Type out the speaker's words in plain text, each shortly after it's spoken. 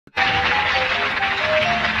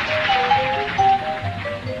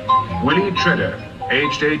Willie Tredder,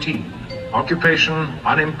 aged 18. Occupation,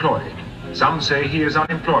 unemployed. Some say he is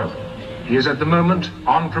unemployable. He is at the moment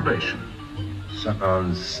on probation.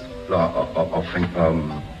 Sometimes, like, I think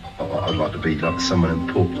I'd like to be like someone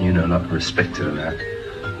important, you know, like respected and that.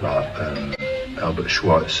 Like Albert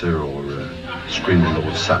Schweitzer or Screaming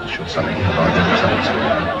Lord Sutch or something like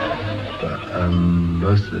that. But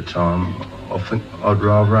most of the time, I think I'd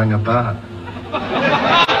rather hang about.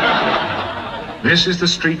 This is the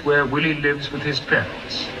street where Willie lives with his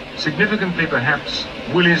parents. Significantly, perhaps,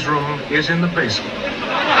 Willie's room is in the basement.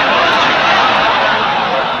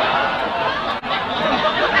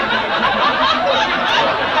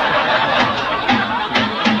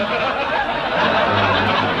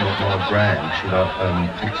 My grand, she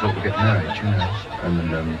thinks I ought to get married, you know.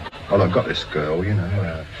 And then, well, I've got this girl, you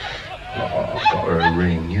know. I've got her a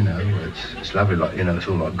ring, you know. It's lovely, like, you know, it's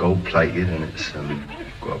all like gold plated, and it's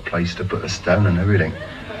got a place to put a stone and everything.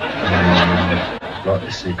 Like,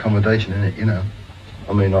 it's the accommodation in it, you know.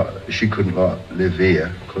 I mean, like, she couldn't, like, live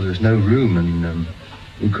here because there's no room, and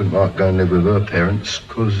we couldn't, like, go and live with her parents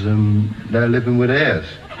because they're living with theirs.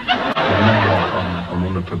 I'm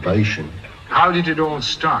on the probation. How did it all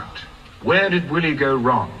start? Where did Willie go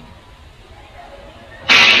wrong?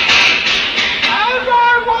 As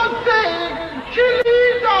I was saying,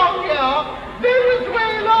 Chile down here,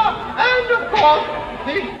 Venezuela, and of course,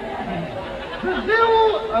 Brazil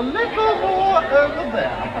a little more over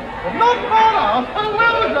there. But not far out, and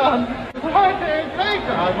well done. Right, take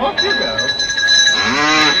time, off you go.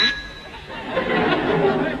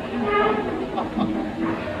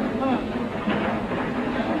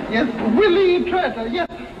 Yes, Willie Tredder, yes.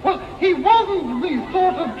 Well, he wasn't the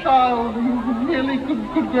sort of child you really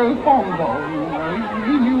could grow fond of, you know.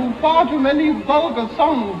 He knew far too many vulgar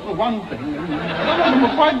songs, for one thing. Some of them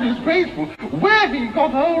were quite disgraceful. Where he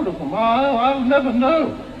got hold of them, I'll never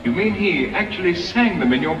know. You mean he actually sang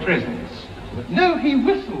them in your presence? No, he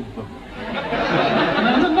whistled them.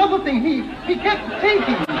 And another thing, he kept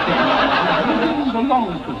taking things that didn't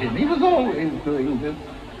belong to him. He was always doing this.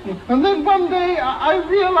 And then one day I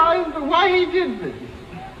realized why he did this.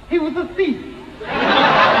 He was a thief.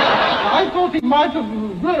 I thought he might have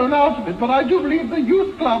grown out of it, but I do believe the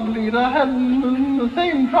youth club leader had the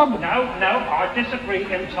same trouble. No, I disagree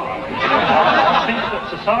entirely. I think that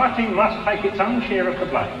society must take its own share of the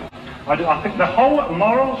blame. I think the whole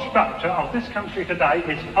moral structure of this country today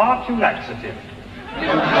is far too laxative.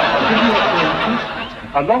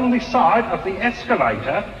 Along the side of the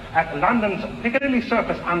escalator at London's Piccadilly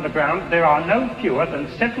Circus Underground, there are no fewer than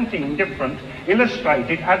 17 different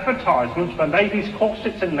illustrated advertisements for ladies'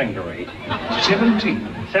 corsets and lingerie.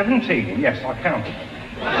 17? 17, yes, I counted.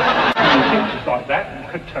 Pictures like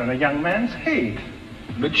that could turn a young man's head.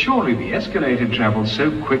 But surely the escalator travels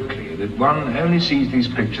so quickly that one only sees these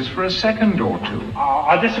pictures for a second or two.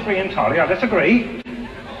 I disagree entirely, I disagree.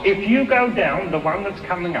 If you go down the one that's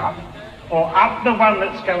coming up, or up the one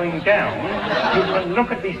that's going down, you can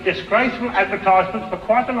look at these disgraceful advertisements for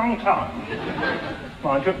quite a long time.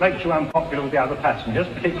 Mind you, it makes you unpopular with the other passengers,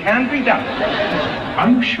 but it can be done. Are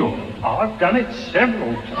you sure? I've done it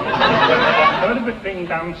several times. I've heard of it being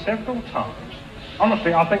done several times.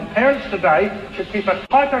 Honestly, I think parents today should keep a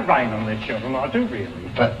tighter rein on their children. I do really.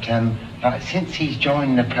 But like, since he's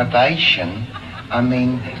joined the probation, I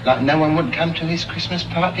mean, like, no one would come to his Christmas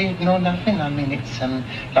party nor nothing. I mean, it's like,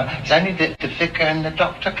 it's only the vicar and the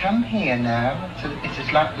doctor come here now. So it's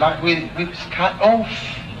just like we was cut off.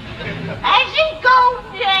 Has he gone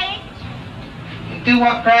yet? Do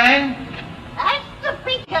what, Gran? Has the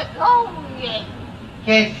vicar gone yet?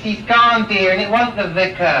 Yes, he's gone, dear, and it wasn't the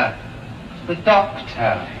vicar. The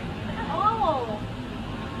doctor. Oh,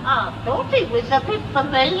 I thought he was a bit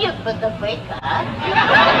familiar for the vicar.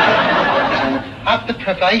 Up the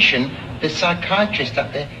probation, the psychiatrist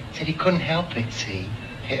up there said he couldn't help it, see?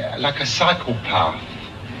 Like a psychopath.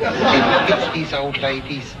 He hits these old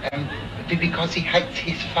ladies because he hates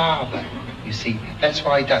his father, you see. That's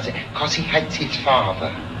why he does it, because he hates his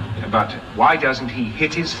father. But why doesn't he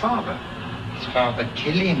hit his father? His father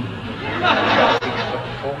killed him. 6'4".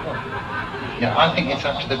 Yeah, I think it's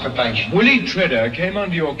up to the probation. Willie Tredder came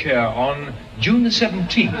under your care on June the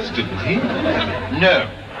 17th, didn't he? No.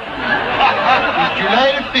 It was July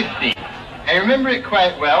the 15th. I remember it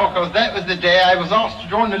quite well because that was the day I was asked to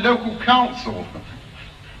join the local council.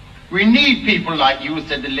 We need people like you,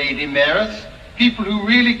 said the Lady Mayoress. People who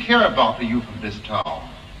really care about the youth of this town.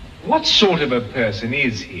 What sort of a person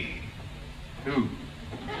is he? Who?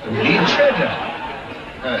 Willie Tredder.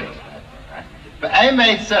 Right. But I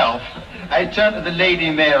myself, I turned to the Lady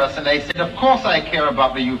Mayoress and I said, of course I care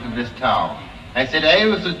about the youth of this town. I said, I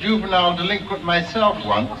was a juvenile delinquent myself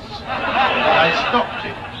once, but I stopped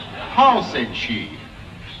it. How, said she.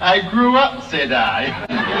 I grew up, said I.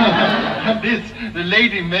 And the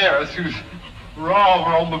lady mayoress, who's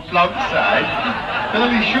rather on the plump side,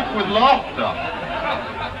 fairly shook with laughter.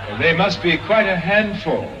 They must be quite a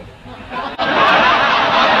handful.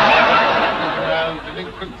 Well,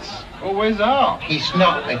 delinquents always are. He's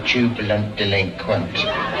not a jubilant delinquent.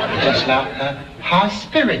 He's just like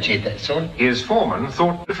high-spirited, that's all. His foreman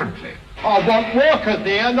thought differently. I want workers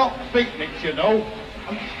here, not picnics, you know.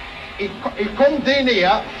 He comes in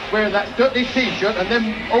here wearing that dirty t-shirt and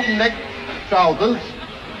them open-neck trousers.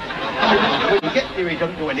 When he gets here, he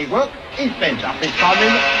doesn't do any work. He spends up his time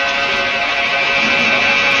in.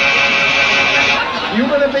 You're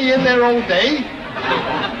going to be in there all day?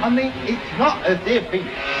 I mean, it's not as if he's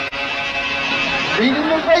reading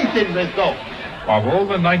the racing results. Of all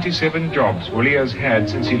the 97 jobs Willie has had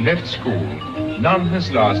since he left school, none has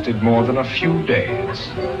lasted more than a few days.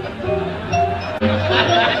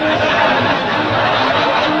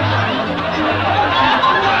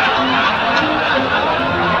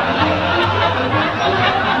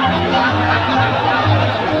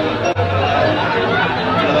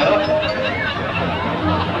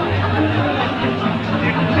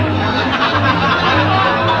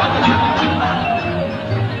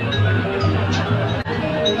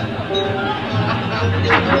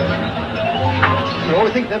 The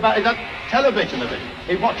only thing about is that television of it.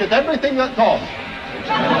 He watches everything that's on.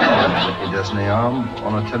 He doesn't harm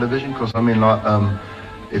on a television, because I mean, like,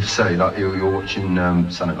 if say, like you're watching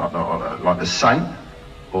something like The Saint,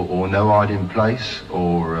 or No Hiding Place,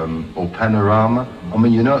 or Panorama. I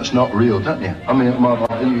mean, you know it's not real, don't you? I mean,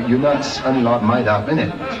 you know it's only like made up,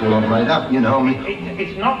 innit? It's all like made up, you know. I mean,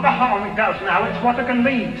 It's not the harm it does now, it's what it can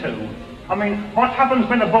lead to. I mean, what happens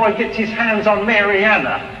when a boy gets his hands on Mary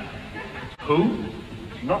Anna? Who?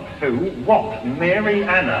 Not who, what? Mary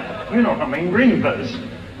Anna. You know what I mean, Reavers.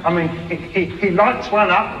 I mean, he lights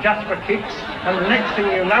one up just for kicks, and the next thing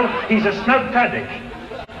you know, he's a smoke addict.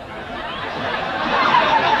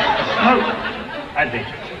 A smoke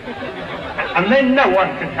addict. And then no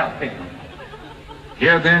one can help him.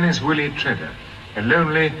 Here then is Willie Trevor, a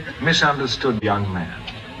lonely, misunderstood young man,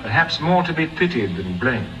 perhaps more to be pitied than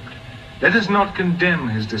blamed. Let us not condemn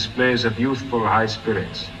his displays of youthful high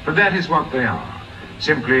spirits, for that is what they are,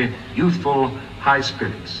 simply youthful high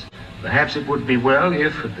spirits. Perhaps it would be well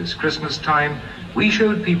if, at this Christmas time, we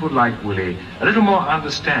showed people like Willie a little more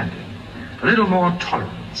understanding, a little more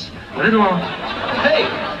tolerance, a little more... Hey,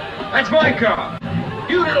 that's my car.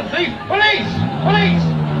 You little thief. Police! Police!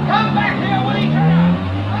 Come back here, Willie Trevor!